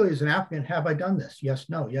 particularly as an applicant, have I done this? Yes,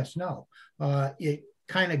 no, yes, no. It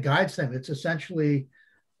kind of guides them. It's essentially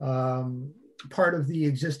part of the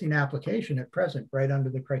existing application at present, right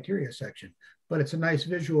under the criteria section, but it's a nice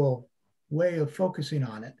visual way of focusing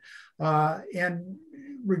on it. And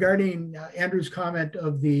regarding Andrew's comment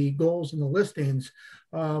of the goals and the listings,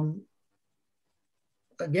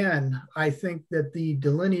 again, I think that the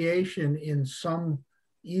delineation in some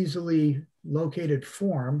easily located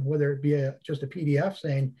form, whether it be just a PDF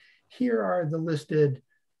saying, here are the listed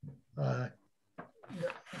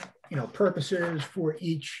purposes for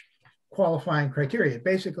each qualifying criteria.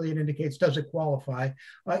 Basically, it indicates, does it qualify?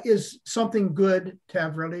 Is something good to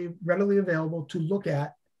have readily available to look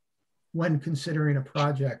at when considering a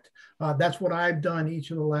project. That's what I've done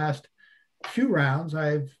each of the last few rounds.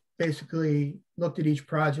 I've basically looked at each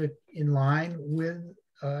project in line with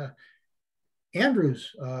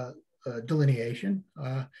Andrew's delineation.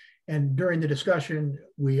 And during the discussion,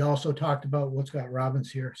 we also talked about what Scott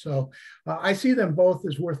Robbins here. So I see them both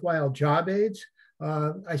as worthwhile job aids.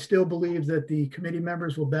 I still believe that the committee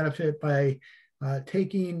members will benefit by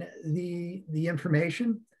taking the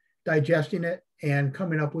information, digesting it, and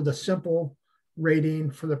coming up with a simple rating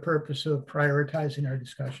for the purpose of prioritizing our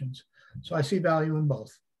discussions. So I see value in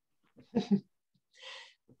both.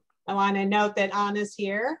 I want to note that Anna's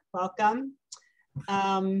here. Welcome.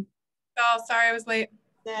 Oh, sorry, I was late.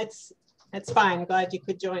 That's fine. Glad you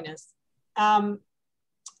could join us.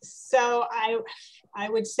 So I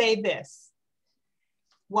would say this.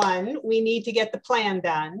 1, we need to get the plan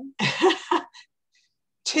done.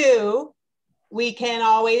 2, we can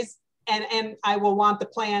always, and I will want the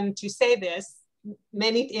plan to say this,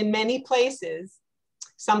 in many places,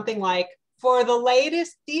 something like, for the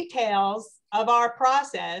latest details of our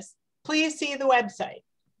process, please see the website.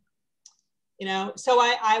 So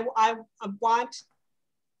I want,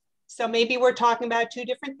 so maybe we're talking about 2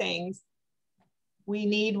 different things. We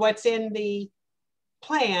need what's in the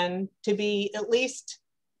plan to be at least,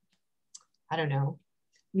 I don't know,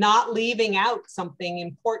 not leaving out something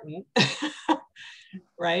important,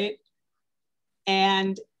 right?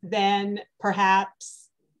 And then perhaps,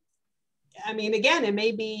 I mean, again,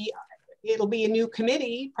 it'll be a new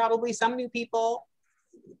committee, probably some new people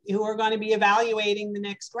who are going to be evaluating the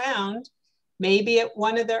next round. Maybe at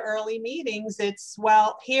one of the early meetings, it's,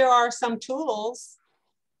 well, here are some tools.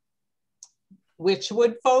 Which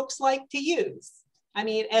would folks like to use? I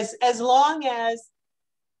mean, as long as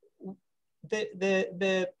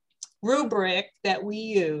the rubric that we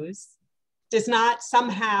use does not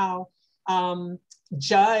somehow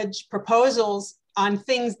judge proposals on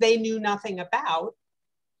things they knew nothing about,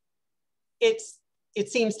 it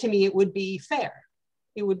seems to me it would be fair.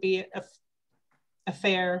 It would be a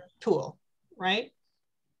fair tool, right?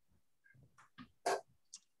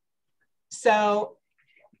 So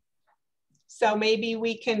maybe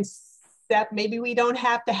we can maybe we don't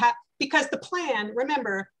have to have, because the plan,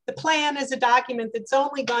 remember, the plan is a document that's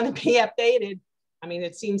only going to be updated. I mean,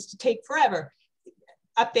 it seems to take forever,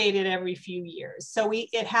 updated every few years. So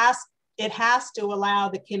it has to allow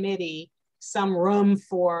the committee some room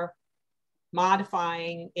for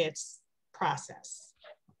modifying its process,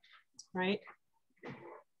 right?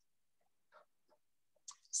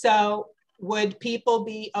 So would people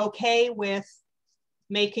be okay with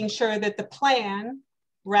making sure that the plan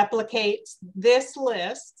replicates this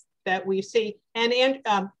list that we see? And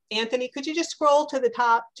Anthony, could you just scroll to the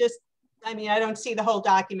top? Just, I mean, I don't see the whole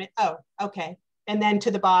document. Oh, okay. And then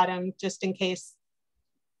to the bottom, just in case.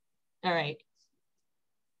 All right.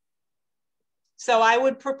 So I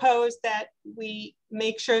would propose that we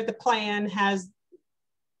make sure the plan has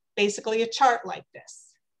basically a chart like this.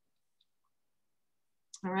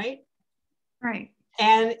 All right. Right.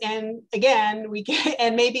 And again,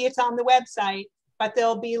 and maybe it's on the website, but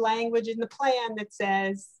there'll be language in the plan that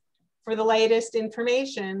says, for the latest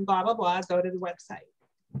information, blah, blah, blah, go to the website.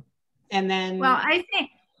 And then. Well, I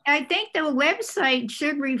think the website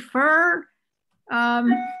should refer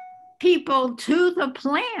people to the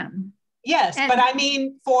plan. Yes, but I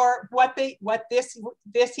mean, for what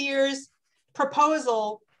this year's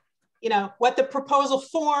proposal, what the proposal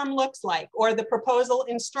form looks like, or the proposal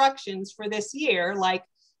instructions for this year, like,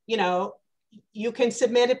 you can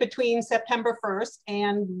submit it between September 1st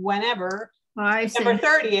and whenever, I September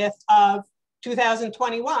see. 30th of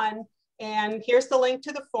 2021. And here's the link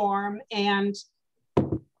to the form, and,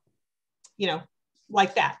 you know,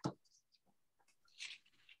 like that.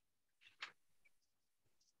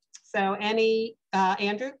 So any,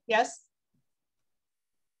 Andrew, yes?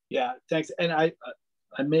 Yeah, thanks. And I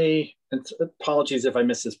may, and apologies if I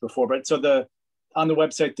missed this before, but so on the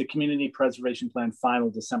website, the Community Preservation Plan final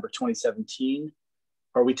December 2017,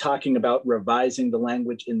 are we talking about revising the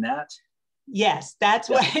language in that? Yes, that's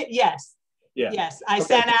what, yes. Yeah. Yes, I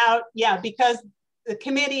sent out, because the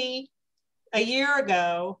committee a year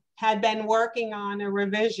ago had been working on a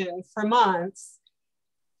revision for months,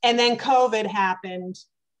 and then COVID happened,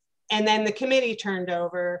 and then the committee turned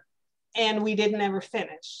over, and we didn't ever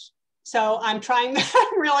finish. So I'm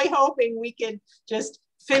really hoping we could just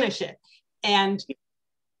finish it. And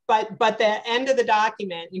but the end of the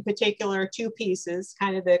document, in particular, 2 pieces,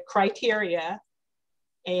 kind of the criteria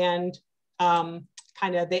and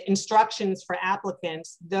kind of the instructions for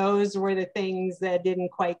applicants, those were the things that didn't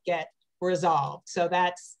quite get resolved. So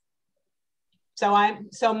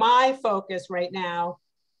so my focus right now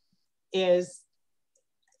is,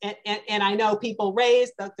 and I know people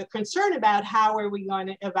raised the concern about how are we going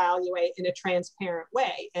to evaluate in a transparent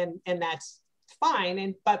way, and that's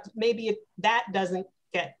fine, but maybe that doesn't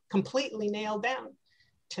get completely nailed down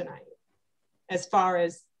tonight as far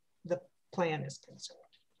as the plan is concerned.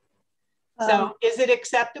 So is it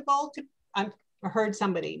acceptable to, I heard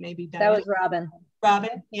somebody, maybe Diane. That was Robin.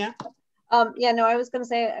 Robin, yeah. Yeah, no, I was going to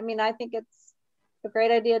say, I mean, I think it's a great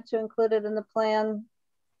idea to include it in the plan.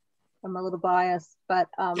 I'm a little biased, but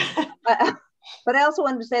but I also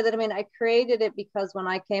wanted to say that, I mean, I created it because when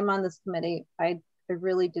I came on this committee, I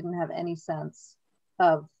really didn't have any sense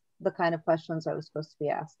of the kind of questions I was supposed to be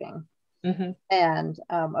asking. Mm-hmm. And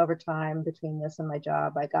over time, between this and my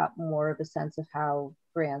job, I got more of a sense of how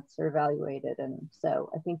grants are evaluated. And so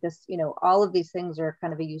I think this, you know, all of these things are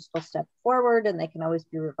kind of a useful step forward, and they can always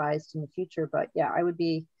be revised in the future. But yeah, I would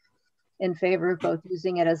be in favor of both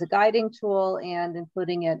using it as a guiding tool and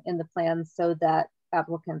including it in the plan so that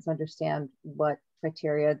applicants understand what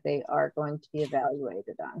criteria they are going to be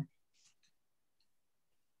evaluated on.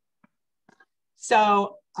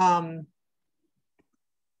 So,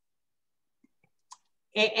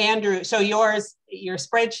 Andrew, so your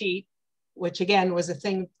spreadsheet, which again was a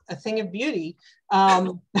thing of beauty.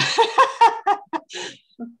 You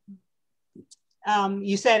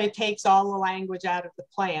said it takes all the language out of the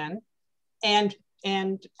plan, and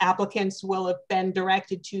applicants will have been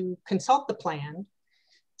directed to consult the plan.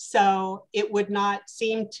 So it would not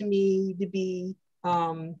seem to me to be,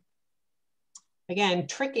 again,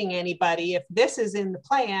 tricking anybody if this is in the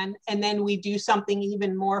plan and then we do something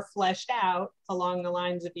even more fleshed out along the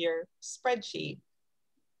lines of your spreadsheet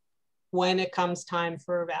when it comes time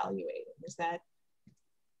for evaluating. Is that?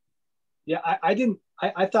 Yeah,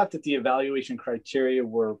 I thought that the evaluation criteria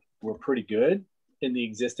were pretty good in the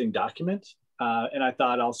existing document. And I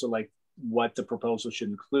thought also like what the proposal should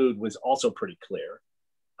include was also pretty clear.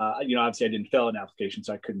 You know, obviously I didn't fill an application,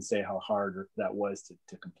 so I couldn't say how hard that was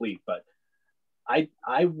to complete, but I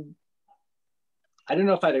don't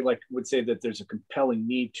know if I would say that there's a compelling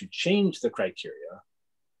need to change the criteria.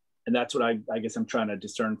 And that's what I guess I'm trying to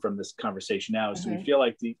discern from this conversation now. So we feel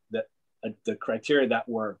like the criteria that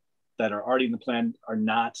are already in the plan are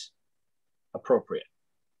not appropriate.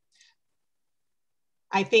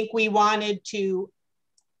 I think I wanted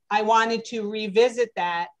to revisit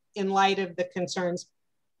that in light of the concerns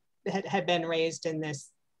that had been raised in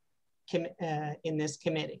this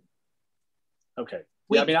committee. Okay.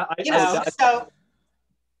 Yeah, so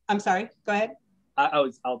I'm sorry, go ahead.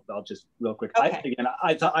 I'll just real quick. Okay.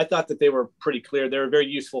 I thought that they were pretty clear. They were very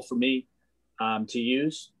useful for me to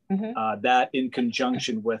use. Mm-hmm. That in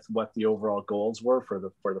conjunction with what the overall goals were for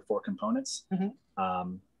the 4 components.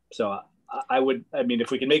 Mm-hmm. So I mean,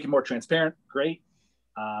 if we can make it more transparent, great.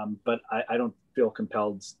 But I don't feel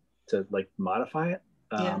compelled to modify it.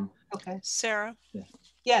 Yeah. Okay. Sarah. Yeah.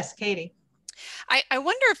 Yes, Katie. I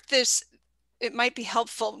wonder if it might be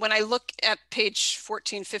helpful when I look at page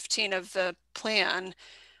 14, 15 of the plan.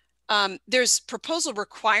 There's proposal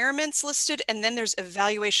requirements listed, and then there's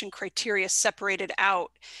evaluation criteria separated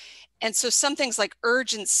out. And so some things like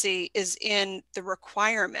urgency is in the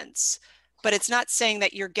requirements, but it's not saying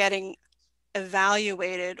that you're getting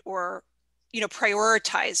evaluated or,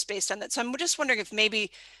 prioritized based on that. So I'm just wondering if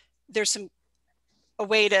maybe there's a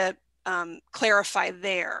way to clarify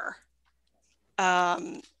there.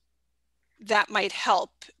 That might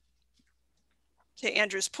help. to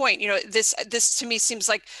Andrew's point, you know, this to me seems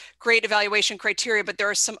like great evaluation criteria, but there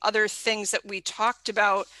are some other things that we talked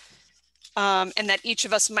about and that each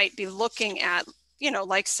of us might be looking at, you know,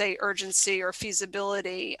 like say urgency or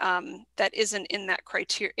feasibility that isn't in that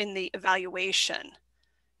criteria in the evaluation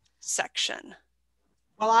section.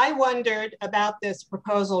 Well, I wondered about this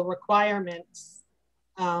proposal requirements.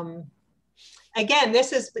 Again,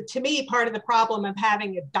 this is, to me, part of the problem of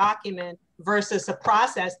having a document versus a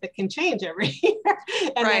process that can change every year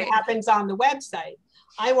and right. then happens on the website.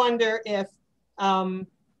 I wonder if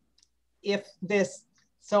this,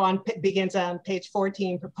 so begins on page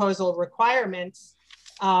 14, proposal requirements,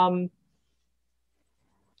 can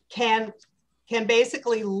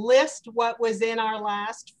basically list what was in our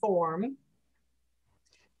last form,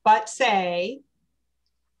 but say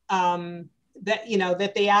that, you know,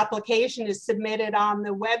 that the application is submitted on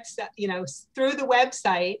the website, you know, through the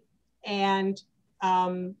website, and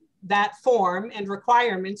that form and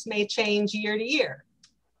requirements may change year to year.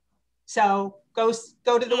 So go to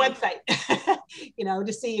the website, you know,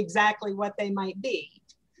 to see exactly what they might be.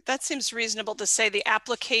 That seems reasonable to say the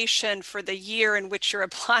application for the year in which you're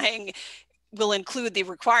applying will include the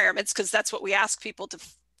requirements, because that's what we ask people to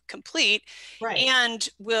complete. Right. And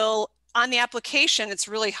will, on the application, it's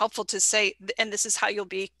really helpful to say, and this is how you'll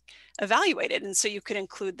be evaluated. And so you could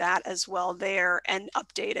include that as well there and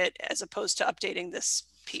update it, as opposed to updating this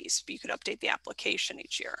piece. But you could update the application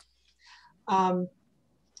each year.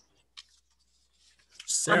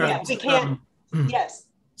 Sarah, yeah, we can't. Yes.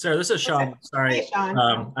 Sarah, this is Sean. Sorry, hey,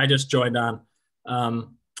 Sean. I just joined on.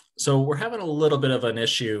 So we're having a little bit of an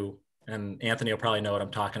issue, and Anthony will probably know what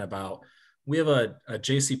I'm talking about. We have a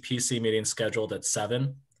JCPC meeting scheduled at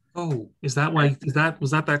 7. Oh, is that why?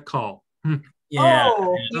 Was that call? Yeah.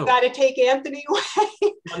 Oh, you got to take Anthony away.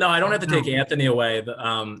 No, I don't have to take Anthony away.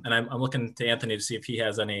 And I'm looking to Anthony to see if he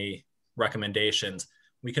has any recommendations.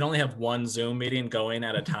 We can only have one Zoom meeting going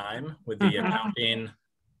at a time with the accounting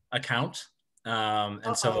account.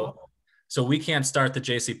 And so we can't start the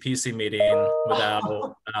JCPC meeting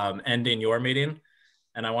without ending your meeting.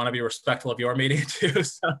 And I want to be respectful of your meeting too.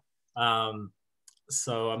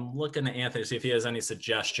 So I'm looking at Anthony to see if he has any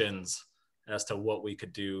suggestions as to what we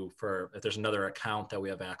could do for, if there's another account that we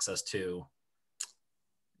have access to.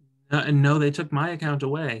 No, they took my account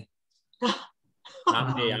away.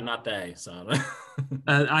 Not me, I'm not they. So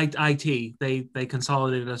IT, they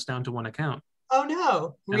consolidated us down to one account. Oh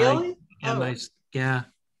no, really? Yeah.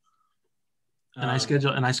 And I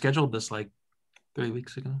scheduled this like 3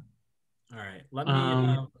 weeks ago. All right, let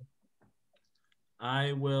me.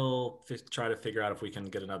 I will try to figure out if we can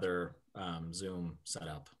get another Zoom set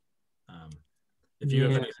up. If you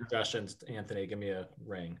have any suggestions, Anthony, give me a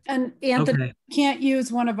ring. And Anthony, can't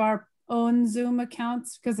use one of our own Zoom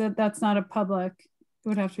accounts because that's not a public. It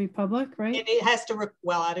would have to be public, right? It has to,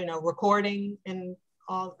 well, I don't know, recording and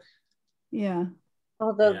all. Yeah.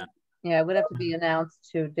 Although, yeah, it would have to be announced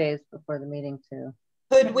 2 days before the meeting too.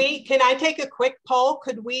 Can I take a quick poll?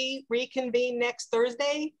 Could we reconvene next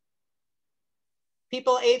Thursday?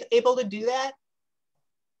 People able to do that?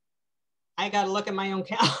 I got to look at my own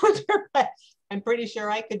calendar, but I'm pretty sure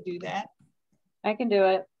I could do that. I can do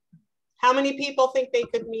it. How many people think they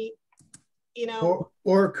could meet, you know?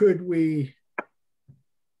 Or could we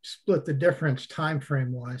split the difference time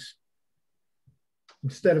frame wise?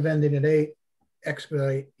 Instead of ending at 8,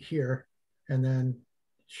 expedite here, and then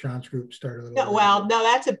Sean's group started a little no, well, no,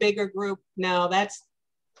 that's a bigger group. No, that's,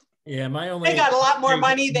 yeah, my only, they got a lot more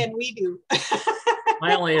money than we do.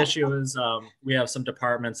 My only issue is we have some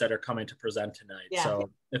departments that are coming to present tonight. Yeah. So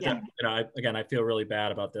if you know, again, I feel really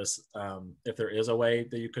bad about this. If there is a way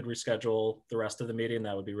that you could reschedule the rest of the meeting,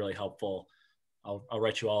 that would be really helpful. I'll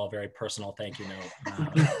write you all a very personal thank you note.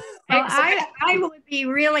 Well, I would be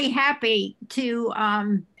really happy to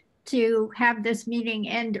have this meeting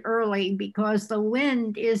end early, because the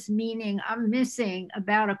wind is meaning I'm missing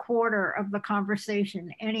about a quarter of the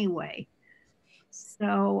conversation anyway.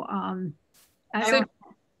 So,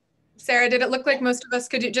 Sarah, did it look like most of us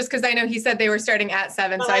could do, just because I know he said they were starting at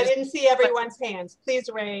 7. Well, so I didn't see everyone's hands. Please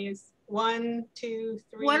raise 1, 2,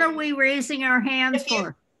 3. What are we raising our hands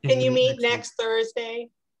for? Can you meet next Thursday?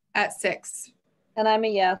 At 6. And I'm a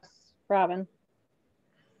yes, Robin.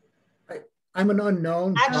 I'm an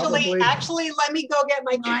unknown. Actually, let me go get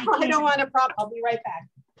my car. I don't want to I'll be right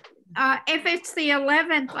back. If it's the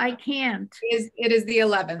 11th, I can't. It is the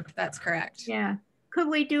 11th. That's correct. Yeah. Could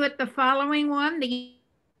we do it the following one?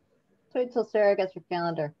 Wait till Sarah gets her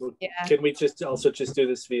calendar. Yeah. Can we also just do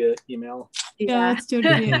this via email? Yeah, let's do it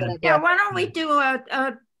via. Yeah, why don't we do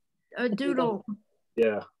a doodle?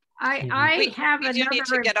 Yeah. I have we another. do need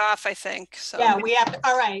to get off, I think. So yeah, we have.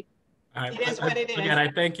 All right. It is what it is. Again, I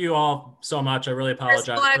thank you all so much. I really apologize.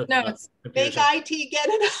 For Make IT get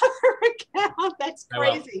another account. That's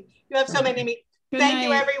crazy. You have so many meetings. Thank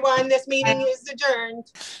you, everyone. This meeting is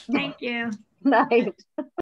adjourned. Thank you. Night.